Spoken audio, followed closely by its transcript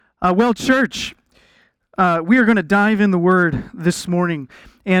Church, we are going to dive in the Word this morning.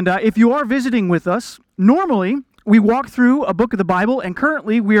 And if you are visiting with us, normally we walk through a book of the Bible, and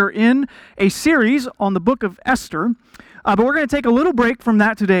currently we are in a series on the book of Esther. But we're going to take a little break from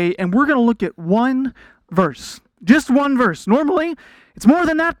that today, and we're going to look at one verse. Just one verse. Normally, it's more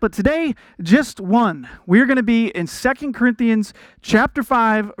than that, but today, just one. We're going to be in 2 Corinthians chapter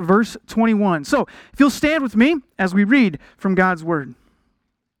 5, verse 21. So, if you'll stand with me as we read from God's Word.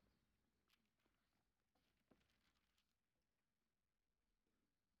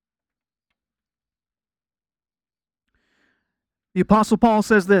 The Apostle Paul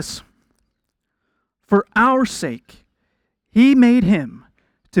says this, "For our sake he made him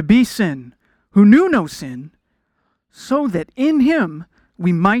to be sin who knew no sin, so that in him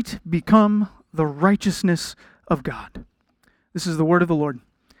we might become the righteousness of God." This is the word of the Lord.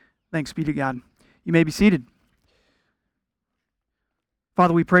 Thanks be to God. You may be seated.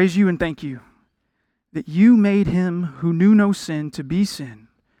 Father, we praise you and thank you that you made him who knew no sin to be sin,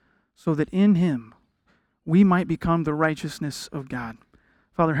 so that in him we might become the righteousness of God.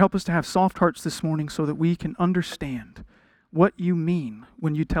 Father, help us to have soft hearts this morning so that we can understand what you mean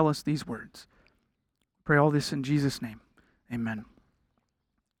when you tell us these words. Pray all this in Jesus' name. Amen.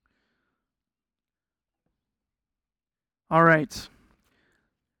 All right.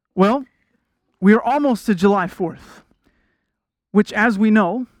 Well, we are almost to July 4th, which, as we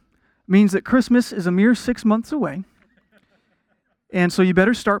know, means that Christmas is a mere 6 months away. And so you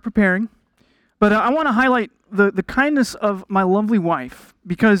better start preparing. But I want to highlight the kindness of my lovely wife,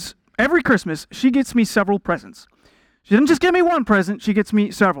 because every Christmas she gets me several presents. She doesn't just give me one present, she gets me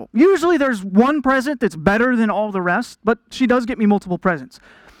several. Usually there's one present that's better than all the rest, but she does get me multiple presents.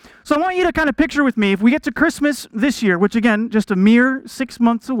 So I want you to kind of picture with me, if we get to Christmas this year, which again, just a mere 6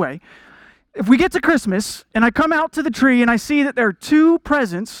 months away, if we get to Christmas and I come out to the tree and I see that there are 2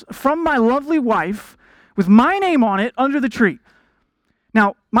 presents from my lovely wife with my name on it under the tree.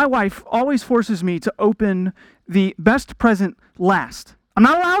 Now, my wife always forces me to open the best present last. I'm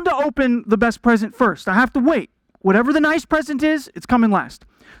not allowed to open the best present first. I have to wait. Whatever the nice present is, it's coming last.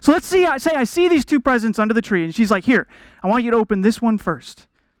 So let's say I see these 2 presents under the tree, and she's like, "Here, I want you to open this one first."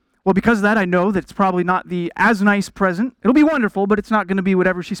 Well, because of that, I know that it's probably not the as nice present. It'll be wonderful, but it's not going to be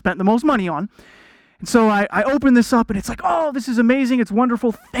whatever she spent the most money on. And so I open this up, and it's like, "Oh, this is amazing. It's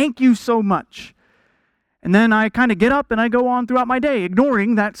wonderful. Thank you so much." And then I kind of get up and I go on throughout my day,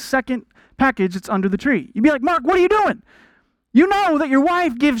 ignoring that second package that's under the tree. You'd be like, "Mark, what are you doing? You know that your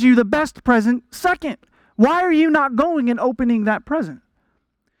wife gives you the best present second. Why are you not going and opening that present?"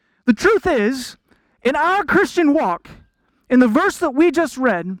 The truth is, in our Christian walk, in the verse that we just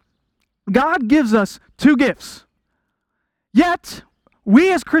read, God gives us 2 gifts. Yet,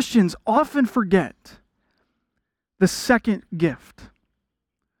 we as Christians often forget the second gift.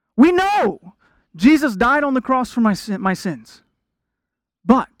 We know Jesus died on the cross for my sins.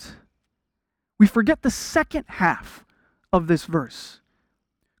 But we forget the second half of this verse.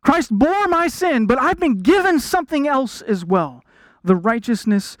 Christ bore my sin, but I've been given something else as well, the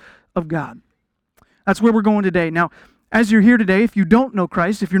righteousness of God. That's where we're going today. Now, as you're here today, if you don't know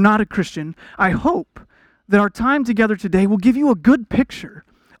Christ, if you're not a Christian, I hope that our time together today will give you a good picture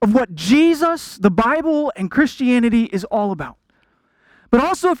of what Jesus, the Bible, and Christianity is all about. But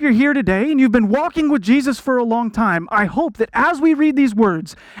also, if you're here today and you've been walking with Jesus for a long time, I hope that as we read these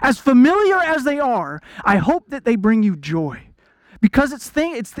words, as familiar as they are, I hope that they bring you joy. Because it's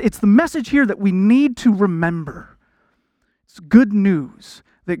the message here that we need to remember. It's good news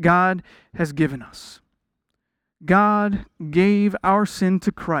that God has given us. God gave our sin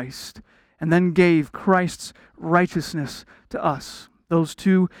to Christ and then gave Christ's righteousness to us. Those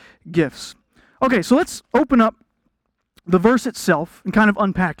 2 gifts. Okay, so let's open up the verse itself and kind of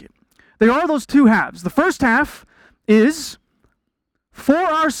unpack it. There are those 2 halves. The first half is, "For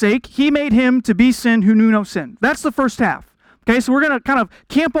our sake, he made him to be sin who knew no sin." That's the first half. Okay, so we're going to kind of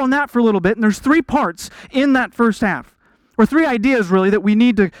camp on that for a little bit, and there's 3 parts in that first half, or 3 ideas really that we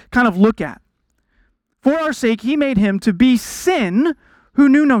need to kind of look at. For our sake, he made him to be sin who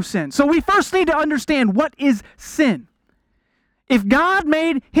knew no sin. So we first need to understand, what is sin? If God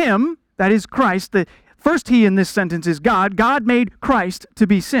made him, that is Christ, the first he in this sentence is God. God made Christ to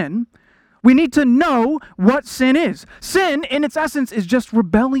be sin. We need to know what sin is. Sin, in its essence, is just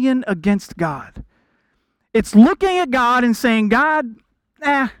rebellion against God. It's looking at God and saying, "God,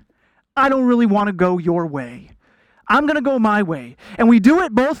 I don't really want to go your way. I'm going to go my way." And we do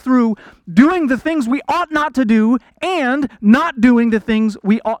it both through doing the things we ought not to do and not doing the things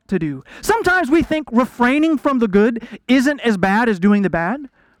we ought to do. Sometimes we think refraining from the good isn't as bad as doing the bad.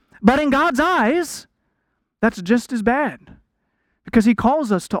 But in God's eyes, that's just as bad. because he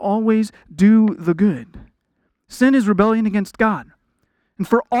calls us to always do the good. Sin is rebellion against God. And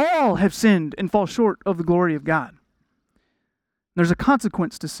for all have sinned and fall short of the glory of God. There's a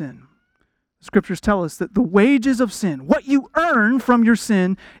consequence to sin. The scriptures tell us that the wages of sin, what you earn from your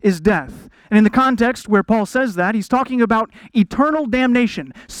sin, is death. And in the context where Paul says that, he's talking about eternal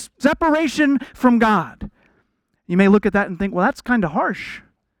damnation, separation from God. You may look at that and think, well, that's kind of harsh.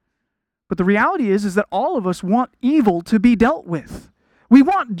 But the reality is that all of us want evil to be dealt with. We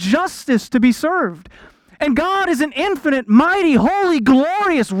want justice to be served. And God is an infinite, mighty, holy,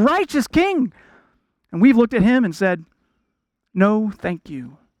 glorious, righteous King. And we've looked at him and said, no, thank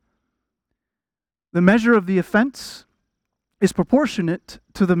you. The measure of the offense is proportionate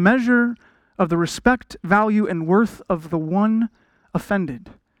to the measure of the respect, value, and worth of the one offended.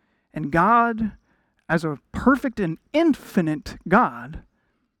 And God, as a perfect and infinite God,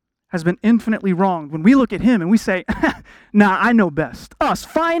 has been infinitely wronged. When we look at him and we say, nah, I know best. Us,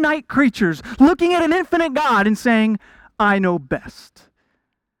 finite creatures, looking at an infinite God and saying, I know best.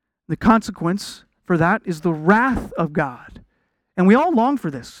 The consequence for that is the wrath of God. And we all long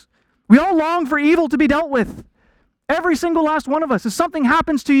for this. We all long for evil to be dealt with. Every single last one of us. If something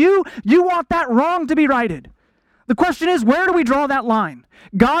happens to you, you want that wrong to be righted. The question is, where do we draw that line?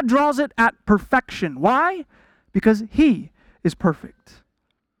 God draws it at perfection. Why? Because he is perfect.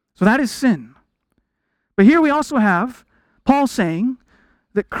 So that is sin. But here we also have Paul saying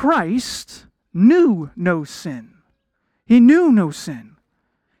that Christ knew no sin. He knew no sin.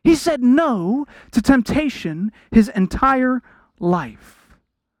 He said no to temptation his entire life.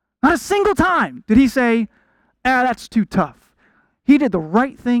 Not a single time did he say, that's too tough. He did the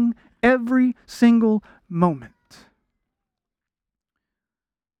right thing every single moment.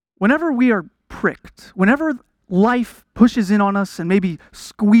 Whenever we are pricked, whenever life pushes in on us and maybe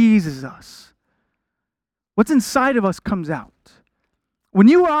squeezes us, what's inside of us comes out. When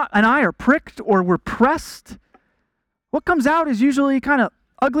you and I are pricked or we're pressed, what comes out is usually kind of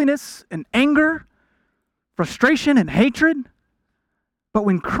ugliness and anger, frustration and hatred. But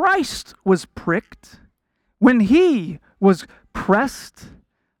when Christ was pricked, when he was pressed,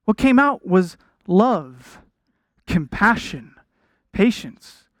 what came out was love, compassion,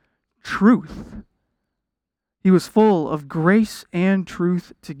 patience, truth. He was full of grace and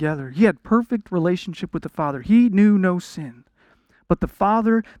truth together. He had perfect relationship with the Father. He knew no sin, but the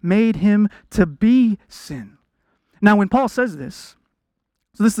Father made him to be sin. Now, when Paul says this,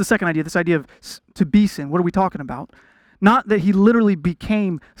 so this is the second idea, this idea of to be sin. What are we talking about? Not that he literally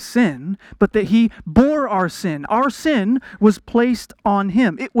became sin, but that he bore our sin. Our sin was placed on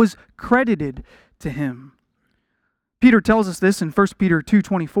him. It was credited to him. Peter tells us this in 1 Peter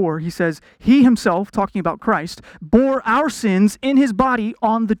 2:24. He says, he himself, talking about Christ, bore our sins in his body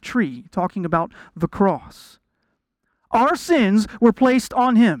on the tree, talking about the cross. Our sins were placed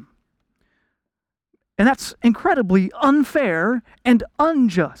on him. And that's incredibly unfair and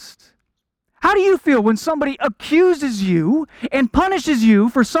unjust. How do you feel when somebody accuses you and punishes you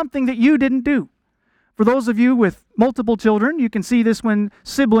for something that you didn't do? For those of you with multiple children, you can see this when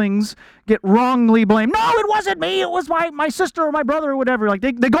siblings get wrongly blamed. No, it wasn't me. It was my sister or my brother or whatever. Like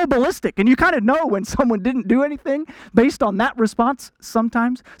they go ballistic, and you kind of know when someone didn't do anything based on that response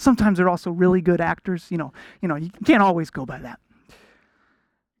sometimes. Sometimes they're also really good actors. You know, you can't always go by that.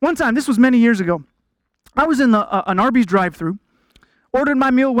 One time, this was many years ago, I was in an Arby's drive-thru, ordered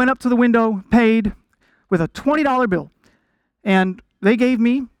my meal, went up to the window, paid with a $20 bill, and they gave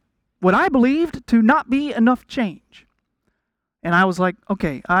me what I believed to not be enough change. And I was like,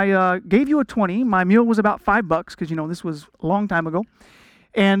 okay, I gave you a 20. My meal was about $5 because, this was a long time ago.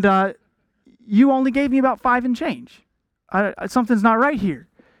 And you only gave me about 5 and change. Something's not right here.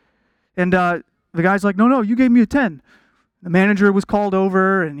 And the guy's like, no, you gave me a 10. The manager was called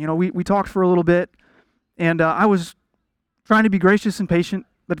over, and, we talked for a little bit. And I was trying to be gracious and patient.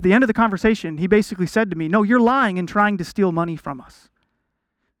 But at the end of the conversation, he basically said to me, no, you're lying and trying to steal money from us.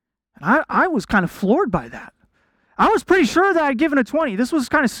 And I was kind of floored by that. I was pretty sure that I'd given a 20. This was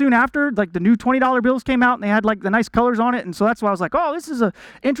kind of soon after, like the new $20 bills came out and they had like the nice colors on it. And so that's why I was like, oh, this is an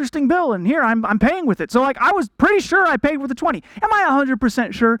interesting bill. And here I'm paying with it. So like I was pretty sure I paid with a 20. Am I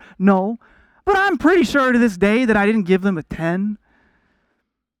 100% sure? No. But I'm pretty sure to this day that I didn't give them a 10.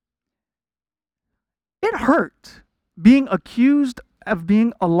 It hurt being accused of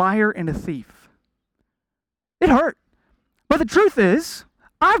being a liar and a thief. It hurt. But the truth is,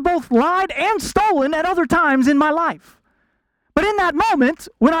 I've both lied and stolen at other times in my life. But in that moment,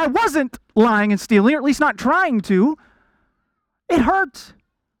 when I wasn't lying and stealing, or at least not trying to, it hurt.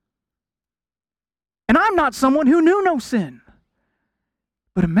 And I'm not someone who knew no sin.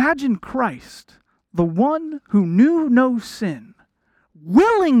 But imagine Christ, the one who knew no sin,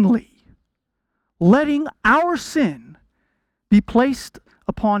 willingly letting our sin be placed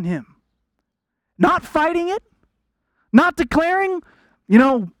upon him. Not fighting it, not declaring,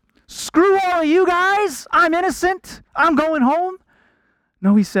 screw all of you guys, I'm innocent, I'm going home.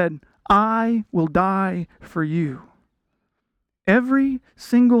 No, he said, I will die for you. Every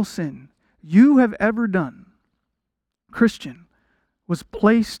single sin you have ever done, Christian, was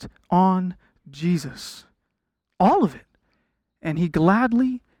placed on Jesus. All of it. And he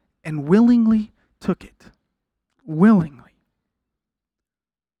gladly and willingly took it. Willingly.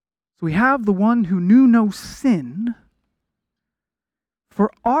 So we have the one who knew no sin.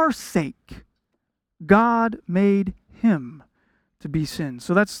 For our sake, God made him to be sin.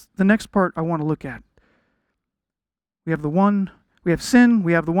 So that's the next part I want to look at. We have sin,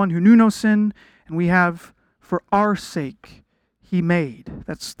 we have the one who knew no sin, and we have for our sake he made.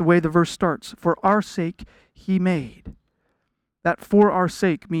 That's the way the verse starts. For our sake he made. That for our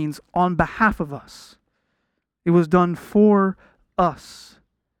sake means on behalf of us. It was done for us,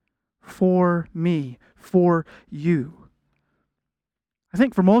 for me, for you. I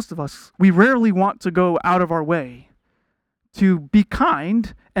think for most of us, we rarely want to go out of our way to be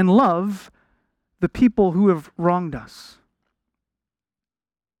kind and love the people who have wronged us.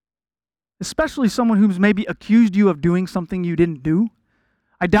 Especially someone who's maybe accused you of doing something you didn't do.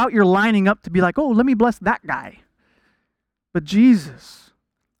 I doubt you're lining up to be like, oh, let me bless that guy. But Jesus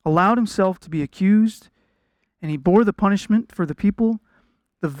allowed himself to be accused, and he bore the punishment for the people,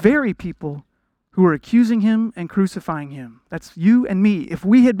 the very people who were accusing him and crucifying him. That's you and me. If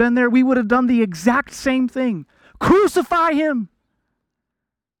we had been there, we would have done the exact same thing. Crucify him.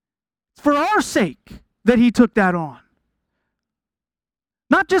 It's for our sake that he took that on.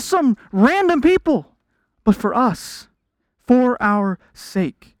 Not just some random people, but for us, for our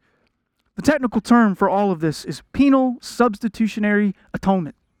sake. The technical term for all of this is penal substitutionary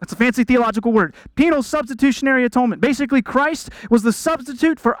atonement. That's a fancy theological word. Penal substitutionary atonement. Basically, Christ was the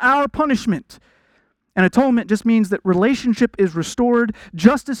substitute for our punishment. And atonement just means that relationship is restored,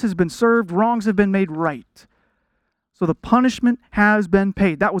 justice has been served, wrongs have been made right. So the punishment has been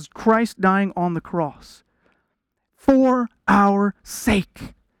paid. That was Christ dying on the cross. For our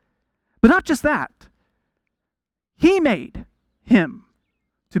sake. But not just that. He made him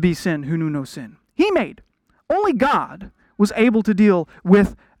to be sin who knew no sin. He made. Only God was able to deal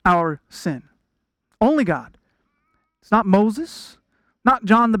with our sin. Only God. It's not Moses, not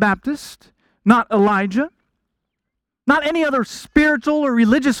John the Baptist, not Elijah, not any other spiritual or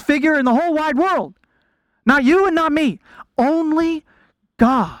religious figure in the whole wide world. Not you and not me. Only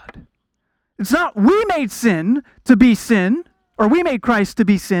God. It's not we made sin to be sin, or we made Christ to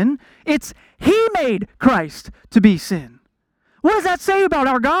be sin. It's he made Christ to be sin. What does that say about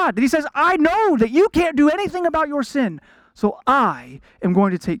our God? That he says, I know that you can't do anything about your sin, so I am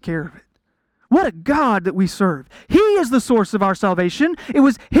going to take care of it. What a God that we serve. He is the source of our salvation. It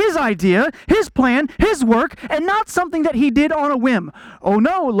was his idea, his plan, his work, and not something that he did on a whim. Oh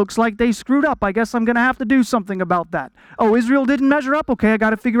no, it looks like they screwed up. I guess I'm going to have to do something about that. Oh, Israel didn't measure up? Okay, I got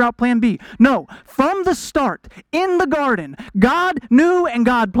to figure out plan B. No, from the start, in the garden, God knew and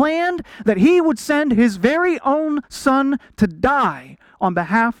God planned that he would send his very own son to die on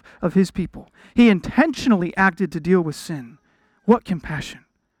behalf of his people. He intentionally acted to deal with sin. What compassion.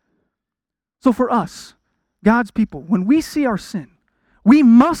 So for us, God's people, when we see our sin, we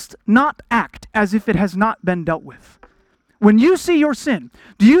must not act as if it has not been dealt with. When you see your sin,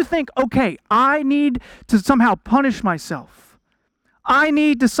 do you think, okay, I need to somehow punish myself? I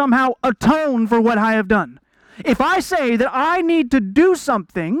need to somehow atone for what I have done. If I say that I need to do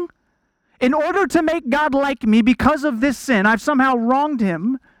something in order to make God like me because of this sin, I've somehow wronged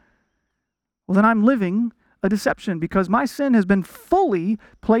him, well, then I'm living a deception because my sin has been fully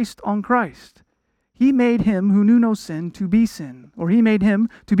placed on Christ. He made him who knew no sin to be sin, or he made him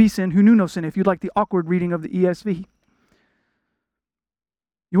to be sin who knew no sin, if you'd like the awkward reading of the ESV.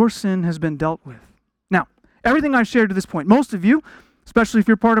 Your sin has been dealt with. Now, everything I've shared to this point, most of you, especially if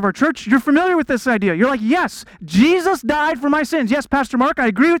you're part of our church, you're familiar with this idea. You're like, yes, Jesus died for my sins. Yes, Pastor Mark, I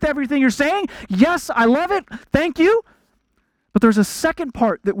agree with everything you're saying. Yes, I love it. Thank you. But there's a second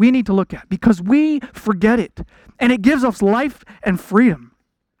part that we need to look at because we forget it. And it gives us life and freedom.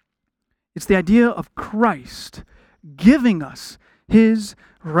 It's the idea of Christ giving us his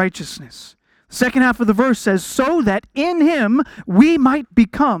righteousness. The second half of the verse says, so that in him we might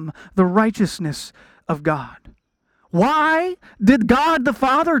become the righteousness of God. Why did God the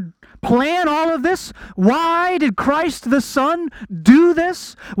Father plan all of this? Why did Christ the Son do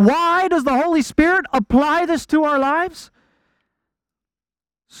this? Why does the Holy Spirit apply this to our lives?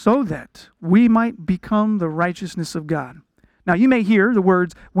 So that we might become the righteousness of God. Now, you may hear the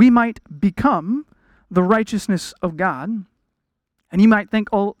words, we might become the righteousness of God, and you might think,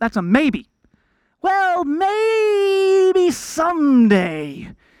 oh, that's a maybe. Well, maybe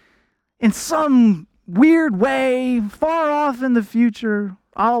someday, in some weird way, far off in the future,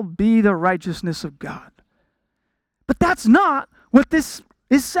 I'll be the righteousness of God. But that's not what this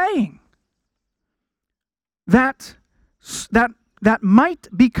is saying. That might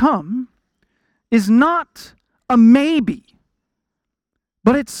become is not a maybe,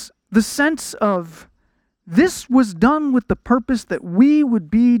 but it's the sense of this was done with the purpose that we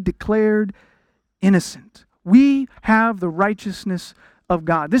would be declared innocent. We have the righteousness of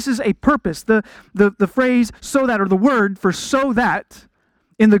God. This is a purpose. The phrase so that, or the word for so that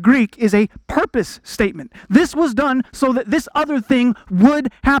in the Greek, is a purpose statement. This was done so that this other thing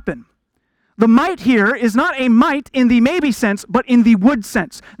would happen. The might here is not a might in the maybe sense, but in the would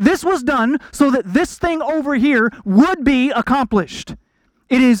sense. This was done so that this thing over here would be accomplished.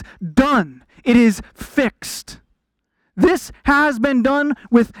 It is done. It is fixed. This has been done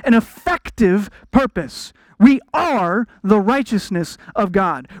with an effective purpose. We are the righteousness of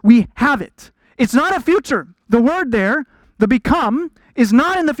God. We have it. It's not a future. The word there, the become, is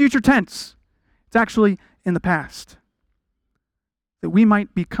not in the future tense. It's actually in the past. That we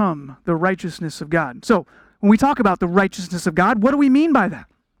might become the righteousness of God. So, when we talk about the righteousness of God, what do we mean by that?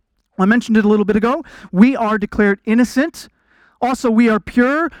 I mentioned it a little bit ago. We are declared innocent. Also, we are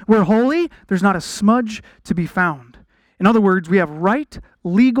pure. We're holy. There's not a smudge to be found. In other words, we have right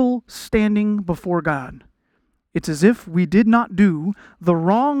legal standing before God. It's as if we did not do the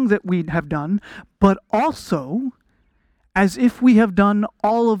wrong that we have done, but also as if we have done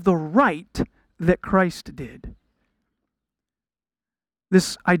all of the right that Christ did.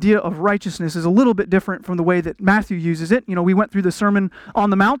 This idea of righteousness is a little bit different from the way that Matthew uses it. You know, we went through the Sermon on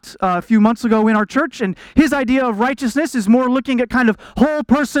the Mount a few months ago in our church, and his idea of righteousness is more looking at kind of whole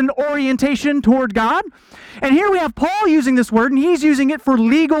person orientation toward God. And here we have Paul using this word, and he's using it for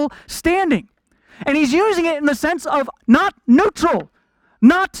legal standing. And he's using it in the sense of not neutral,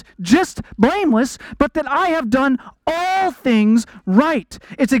 not just blameless, but that I have done all things right.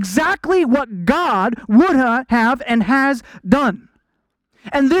 It's exactly what God would have and has done.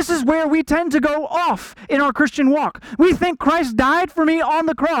 And this is where we tend to go off in our Christian walk. We think Christ died for me on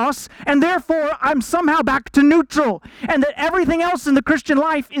the cross, and therefore I'm somehow back to neutral, and that everything else in the Christian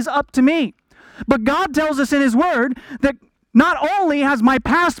life is up to me. But God tells us in His Word that not only has my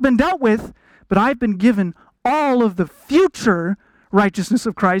past been dealt with, but I've been given all of the future righteousness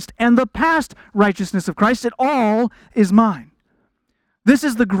of Christ and the past righteousness of Christ. It all is mine. This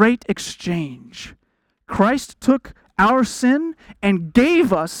is the great exchange. Christ took our sin and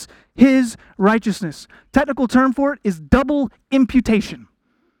gave us His righteousness. Technical term for it is double imputation.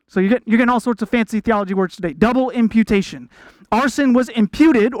 So you're getting all sorts of fancy theology words today. Double imputation. Our sin was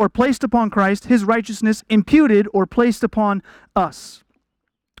imputed or placed upon Christ. His righteousness imputed or placed upon us.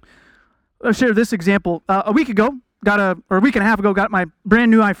 I'll share this example. A week and a half ago, got my brand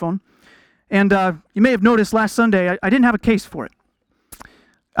new iPhone. And you may have noticed last Sunday, I didn't have a case for it.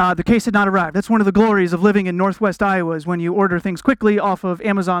 The case had not arrived. That's one of the glories of living in Northwest Iowa is when you order things quickly off of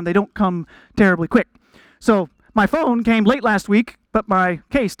Amazon, they don't come terribly quick. So my phone came late last week, but my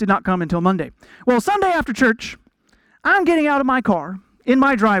case did not come until Monday. Well, Sunday after church, I'm getting out of my car in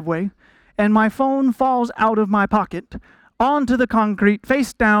my driveway, and my phone falls out of my pocket onto the concrete,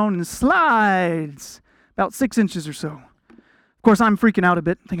 face down, and slides about 6 inches or so. Of course, I'm freaking out a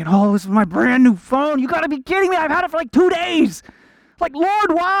bit, thinking, oh, this is my brand new phone. You got to be kidding me. I've had it for like 2 days. Like,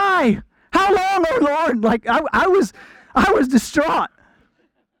 Lord, why? How long, oh Lord? Like, I was distraught.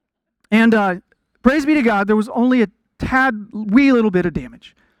 And praise be to God, there was only a wee little bit of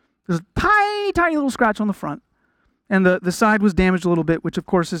damage. There's a tiny, tiny little scratch on the front. And the side was damaged a little bit, which of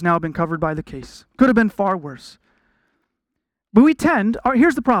course has now been covered by the case. Could have been far worse. But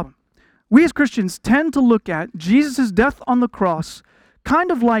here's the problem. We as Christians tend to look at Jesus' death on the cross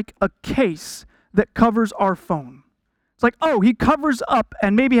kind of like a case that covers our phone. It's like, oh, He covers up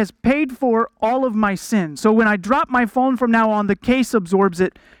and maybe has paid for all of my sin. So when I drop my phone from now on, the case absorbs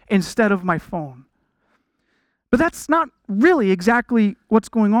it instead of my phone. But that's not really exactly what's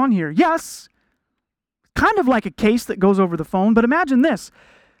going on here. Yes, kind of like a case that goes over the phone, but imagine this.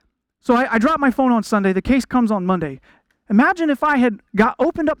 So I dropped my phone on Sunday, the case comes on Monday. Imagine if I had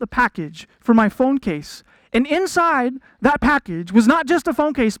opened up the package for my phone case, and inside that package was not just a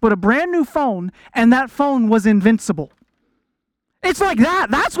phone case, but a brand new phone, and that phone was invincible. It's like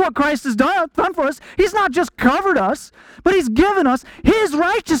that. That's what Christ has done for us. He's not just covered us, but He's given us His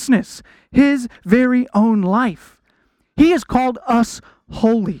righteousness, His very own life. He has called us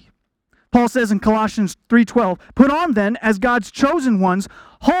holy. Paul says in Colossians 3:12, "Put on then, as God's chosen ones,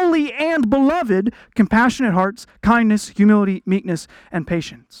 holy and beloved, compassionate hearts, kindness, humility, meekness, and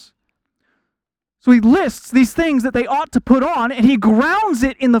patience." So he lists these things that they ought to put on, and he grounds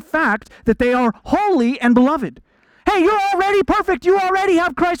it in the fact that they are holy and beloved. Hey, you're already perfect. You already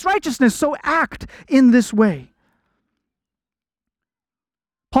have Christ's righteousness, so act in this way.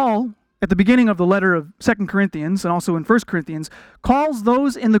 Paul, at the beginning of the letter of 2 Corinthians and also in 1 Corinthians, calls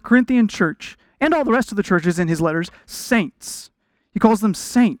those in the Corinthian church and all the rest of the churches in his letters saints. He calls them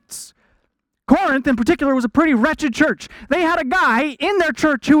saints. Corinth, in particular, was a pretty wretched church. They had a guy in their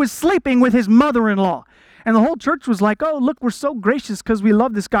church who was sleeping with his mother-in-law. And the whole church was like, "Oh, look, we're so gracious because we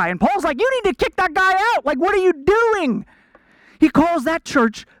love this guy." And Paul's like, "You need to kick that guy out. Like, what are you doing?" He calls that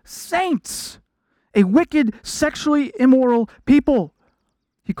church saints, a wicked, sexually immoral people.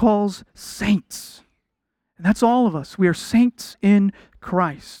 He calls saints. And that's all of us. We are saints in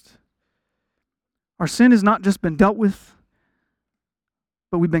Christ. Our sin has not just been dealt with,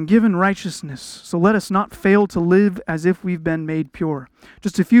 but we've been given righteousness. So let us not fail to live as if we've been made pure.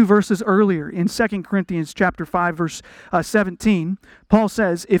 Just a few verses earlier in 2 Corinthians chapter 5, verse 17, Paul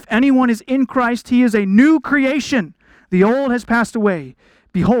says, "If anyone is in Christ, he is a new creation. The old has passed away.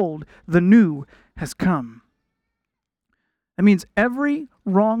 Behold, the new has come." That means every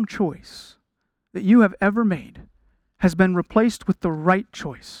wrong choice that you have ever made has been replaced with the right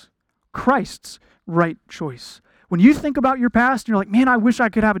choice, Christ's right choice. When you think about your past, and you're like, "Man, I wish I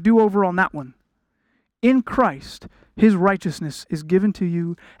could have a do-over on that one." In Christ, his righteousness is given to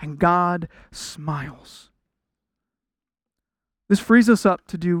you, and God smiles. This frees us up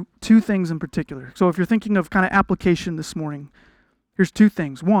to do two things in particular. So if you're thinking of kind of application this morning, here's two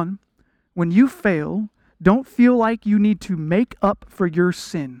things. One, when you fail, don't feel like you need to make up for your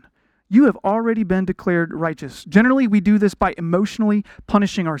sin. You have already been declared righteous. Generally, we do this by emotionally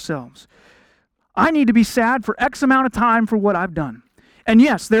punishing ourselves. I need to be sad for X amount of time for what I've done. And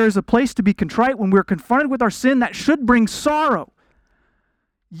yes, there is a place to be contrite when we're confronted with our sin that should bring sorrow.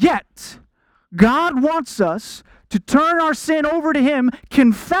 Yet, God wants us to turn our sin over to him,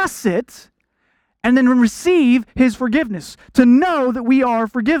 confess it, and then receive his forgiveness, to know that we are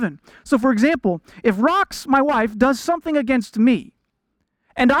forgiven. So for example, if Rox, my wife, does something against me,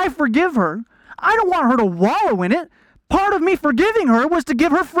 and I forgive her, I don't want her to wallow in it. Part of me forgiving her was to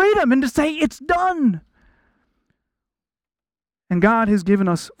give her freedom and to say, "It's done." And God has given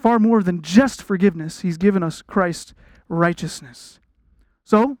us far more than just forgiveness. He's given us Christ's righteousness.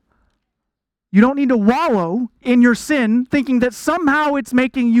 So, you don't need to wallow in your sin thinking that somehow it's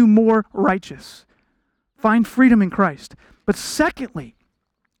making you more righteous. Find freedom in Christ. But secondly,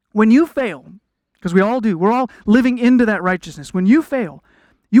 when you fail, because we all do, we're all living into that righteousness. When you fail,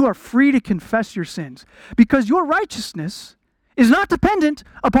 you are free to confess your sins because your righteousness is not dependent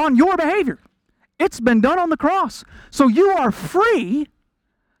upon your behavior. It's been done on the cross. So you are free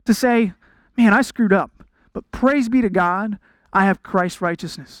to say, "Man, I screwed up, but praise be to God, I have Christ's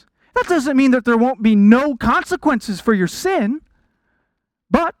righteousness." That doesn't mean that there won't be no consequences for your sin,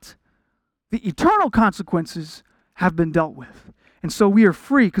 but the eternal consequences have been dealt with. And so we are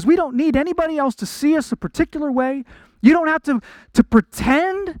free because we don't need anybody else to see us a particular way. You don't have to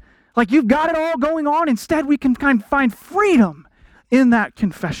pretend like you've got it all going on. Instead, we can kind of find freedom in that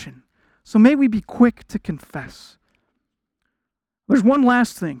confession. So may we be quick to confess. There's one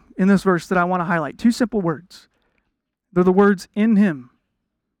last thing in this verse that I want to highlight. Two simple words. They're the words "in him."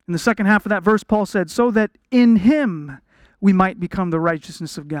 In the second half of that verse, Paul said, "So that in him we might become the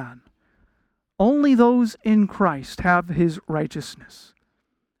righteousness of God." Only those in Christ have his righteousness.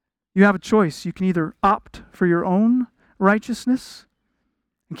 You have a choice. You can either opt for your own righteousness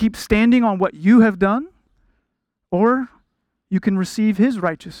and keep standing on what you have done, or you can receive his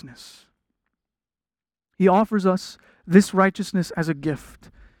righteousness. He offers us this righteousness as a gift.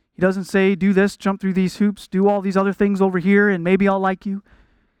 He doesn't say, "Do this, jump through these hoops, do all these other things over here, and maybe I'll like you."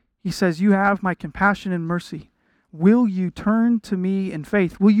 He says, "You have my compassion and mercy. Will you turn to me in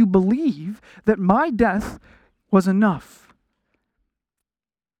faith? Will you believe that my death was enough?"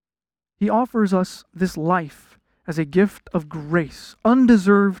 He offers us this life as a gift of grace,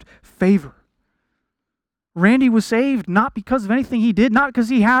 undeserved favor. Randy was saved not because of anything he did, not because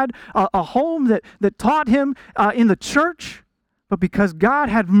he had a home that taught him in the church, but because God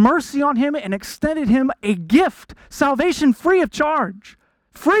had mercy on him and extended him a gift, salvation free of charge.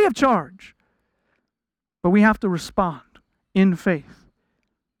 Free of charge. But we have to respond in faith.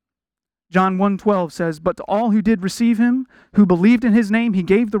 John 1:12 says, "But to all who did receive him, who believed in his name, he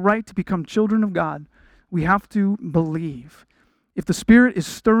gave the right to become children of God." We have to believe. If the Spirit is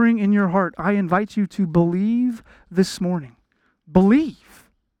stirring in your heart, I invite you to believe this morning. Believe.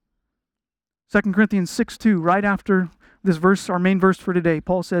 2 Corinthians 6:2, right after this verse, our main verse for today,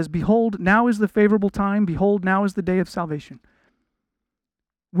 Paul says, "Behold, now is the favorable time. Behold, now is the day of salvation."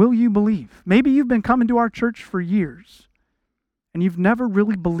 Will you believe? Maybe you've been coming to our church for years and you've never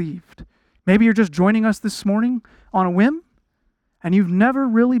really believed. Maybe you're just joining us this morning on a whim and you've never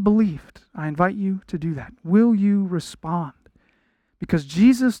really believed. I invite you to do that. Will you respond? Because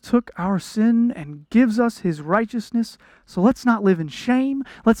Jesus took our sin and gives us his righteousness. So let's not live in shame.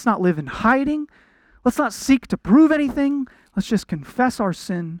 Let's not live in hiding. Let's not seek to prove anything. Let's just confess our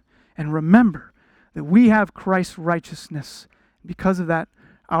sin and remember that we have Christ's righteousness. Because of that,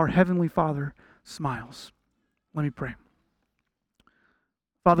 our Heavenly Father smiles. Let me pray.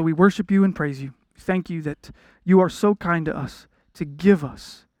 Father, we worship you and praise you. Thank you that you are so kind to us to give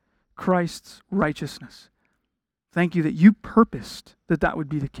us Christ's righteousness. Thank you that you purposed that that would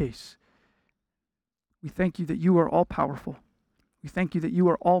be the case. We thank you that you are all powerful. We thank you that you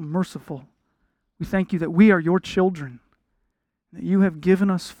are all merciful. We thank you that we are your children, that you have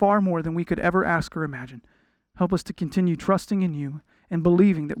given us far more than we could ever ask or imagine. Help us to continue trusting in you and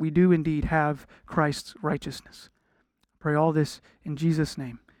believing that we do indeed have Christ's righteousness. I pray all this in Jesus'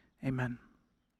 name. Amen.